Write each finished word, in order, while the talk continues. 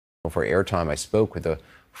For airtime, I spoke with the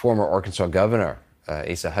former Arkansas Governor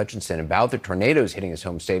Asa Hutchinson about the tornadoes hitting his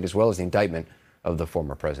home state, as well as the indictment of the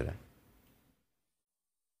former president.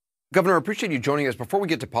 Governor, I appreciate you joining us. Before we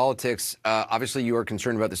get to politics, obviously you are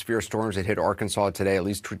concerned about the severe storms that hit Arkansas today. At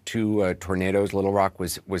least two tornadoes. Little Rock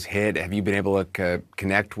was hit. Have you been able to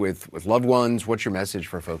connect with loved ones? What's your message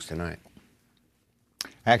for folks tonight?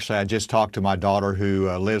 Actually, I just talked to my daughter who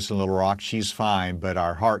lives in Little Rock. She's fine, but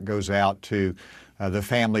our heart goes out to the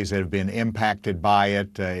families that have been impacted by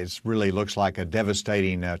it. It really looks like a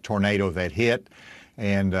devastating tornado that hit.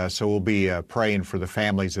 And so we'll be praying for the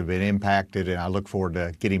families that have been impacted, and I look forward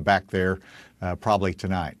to getting back there probably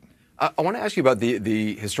tonight. I want to ask you about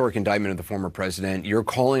the historic indictment of the former president. You're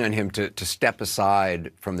calling on him to step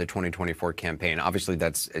aside from the 2024 campaign. Obviously,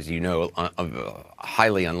 that's, as you know,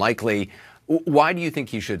 highly unlikely. Why do you think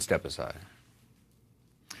he should step aside?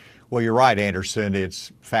 Well, you're right, Anderson. It's,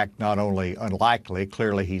 in fact, not only unlikely,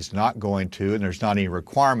 clearly he's not going to, and there's not any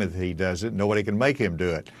requirement that he does it. Nobody can make him do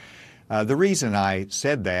it. The reason I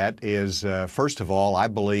said that is, first of all, I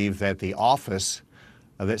believe that the office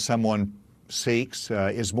that someone seeks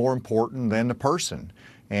is more important than the person.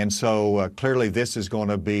 And so clearly this is going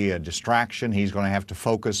to be a distraction. He's going to have to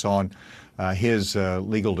focus on his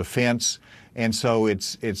legal defense. And so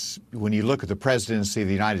it's when you look at the presidency of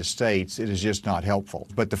the United States, it is just not helpful.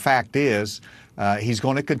 But the fact is, he's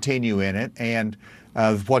going to continue in it, and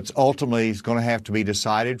what's ultimately going to have to be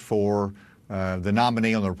decided for the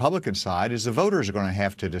nominee on the Republican side is the voters are going to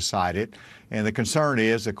have to decide it. And the concern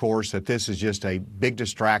is, of course, that this is just a big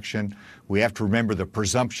distraction. We have to remember the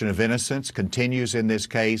presumption of innocence continues in this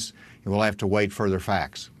case, and we'll have to wait further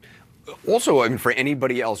facts. Also, I mean, for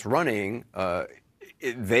anybody else running,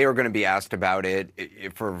 they are going to be asked about it.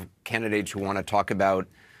 For candidates who want to talk about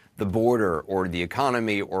the border or the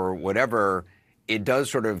economy or whatever, it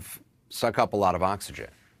does sort of suck up a lot of oxygen.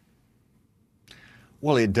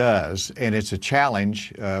 Well, it does, and it's a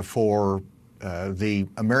challenge for the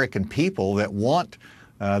American people that want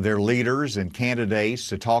their leaders and candidates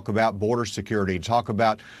to talk about border security, to talk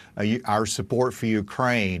about our support for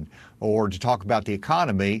Ukraine, or to talk about the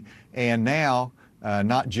economy. And now,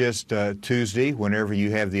 not just Tuesday, whenever you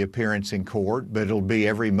have the appearance in court, but it'll be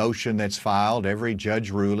every motion that's filed, every judge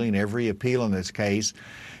ruling, every appeal in this case.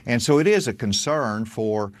 And so it is a concern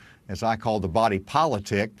for, as I call the body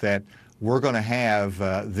politic, that we're going to have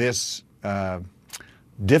this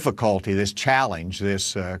difficulty, this challenge,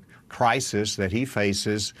 this crisis that he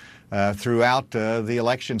faces throughout the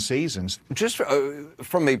election seasons. Just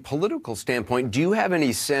from a political standpoint, do you have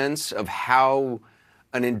any sense of how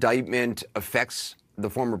an indictment affects the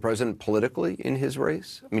former president politically in his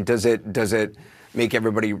race? I mean, does it make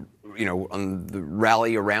everybody, on the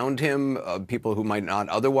rally around him, people who might not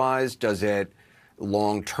otherwise? Does it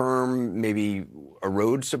long-term maybe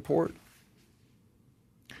erode support?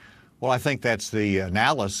 Well, I think that's the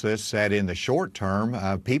analysis, that in the short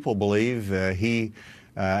term, people believe he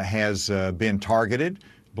has been targeted,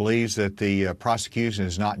 believes that the prosecution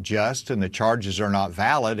is not just and the charges are not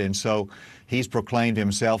valid, and so he's proclaimed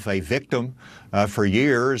himself a victim for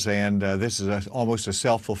years, and this is almost a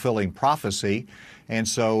self-fulfilling prophecy. And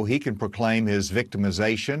so he can proclaim his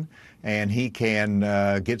victimization, and he can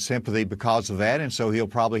get sympathy because of that, and so he'll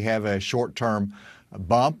probably have a short-term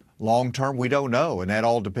bump. Long-term, we don't know, and that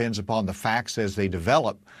all depends upon the facts as they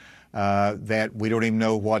develop, that we don't even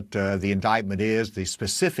know what the indictment is, the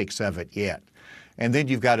specifics of it yet. And then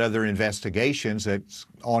you've got other investigations that's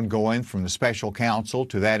ongoing, from the special counsel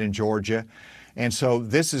to that in Georgia. And so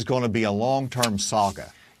this is going to be a long-term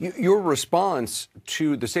saga. Your response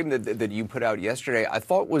to the statement that you put out yesterday, I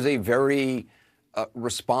thought was a very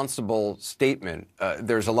responsible statement.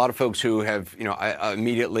 There's a lot of folks who have,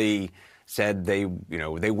 immediately said they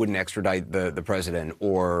wouldn't extradite the president,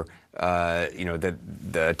 or that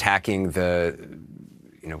the attacking the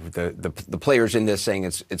players in this, saying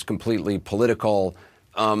it's completely political.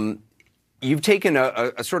 You've taken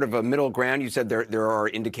a sort of a middle ground. You said there are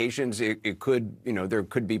indications it could, there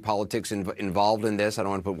could be politics involved in this. I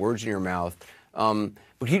don't want to put words in your mouth. But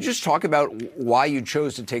can you just talk about why you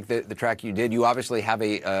chose to take the track you did? You obviously have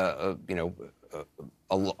a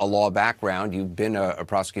law background. You've been a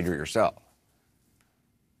prosecutor yourself.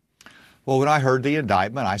 Well, when I heard the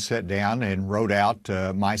indictment, I sat down and wrote out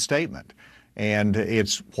my statement. And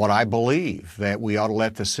it's what I believe, that we ought to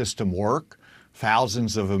let the system work.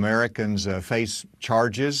 Thousands of Americans face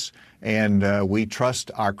charges, and we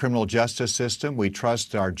trust our criminal justice system. We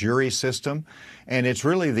trust our jury system. And it's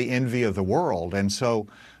really the envy of the world. And so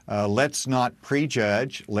let's not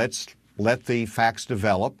prejudge. Let's let the facts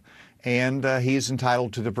develop. And he's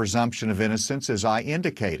entitled to the presumption of innocence, as I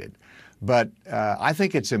indicated. But I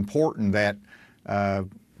think it's important that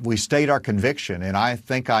we state our conviction, and I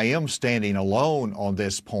think I am standing alone on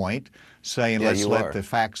this point, saying let's let the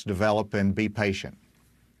facts develop and be patient.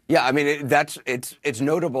 Yeah, I mean, it's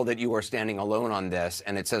notable that you are standing alone on this,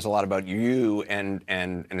 and it says a lot about you, and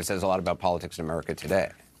it says a lot about politics in America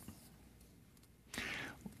today.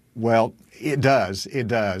 Well, it does,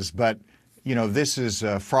 but you know, this is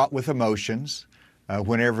fraught with emotions.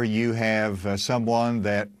 Whenever you have someone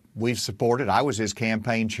that we've supported, I was his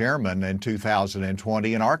campaign chairman in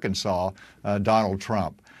 2020 in Arkansas, Donald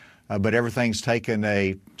Trump, but everything's taken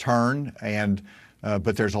a turn, and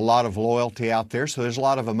but there's a lot of loyalty out there, so there's a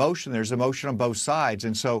lot of emotion. There's emotion on both sides,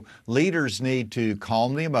 and so leaders need to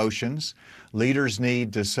calm the emotions. Leaders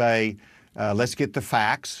need to say, let's get the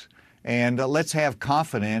facts, and let's have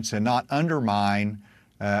confidence and not undermine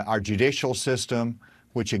our judicial system,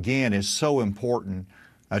 which again is so important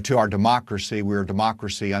to our democracy. We're a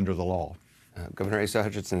democracy under the law. Governor Asa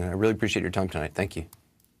Hutchinson, I really appreciate your time tonight. Thank you.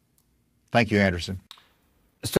 Thank you, Anderson.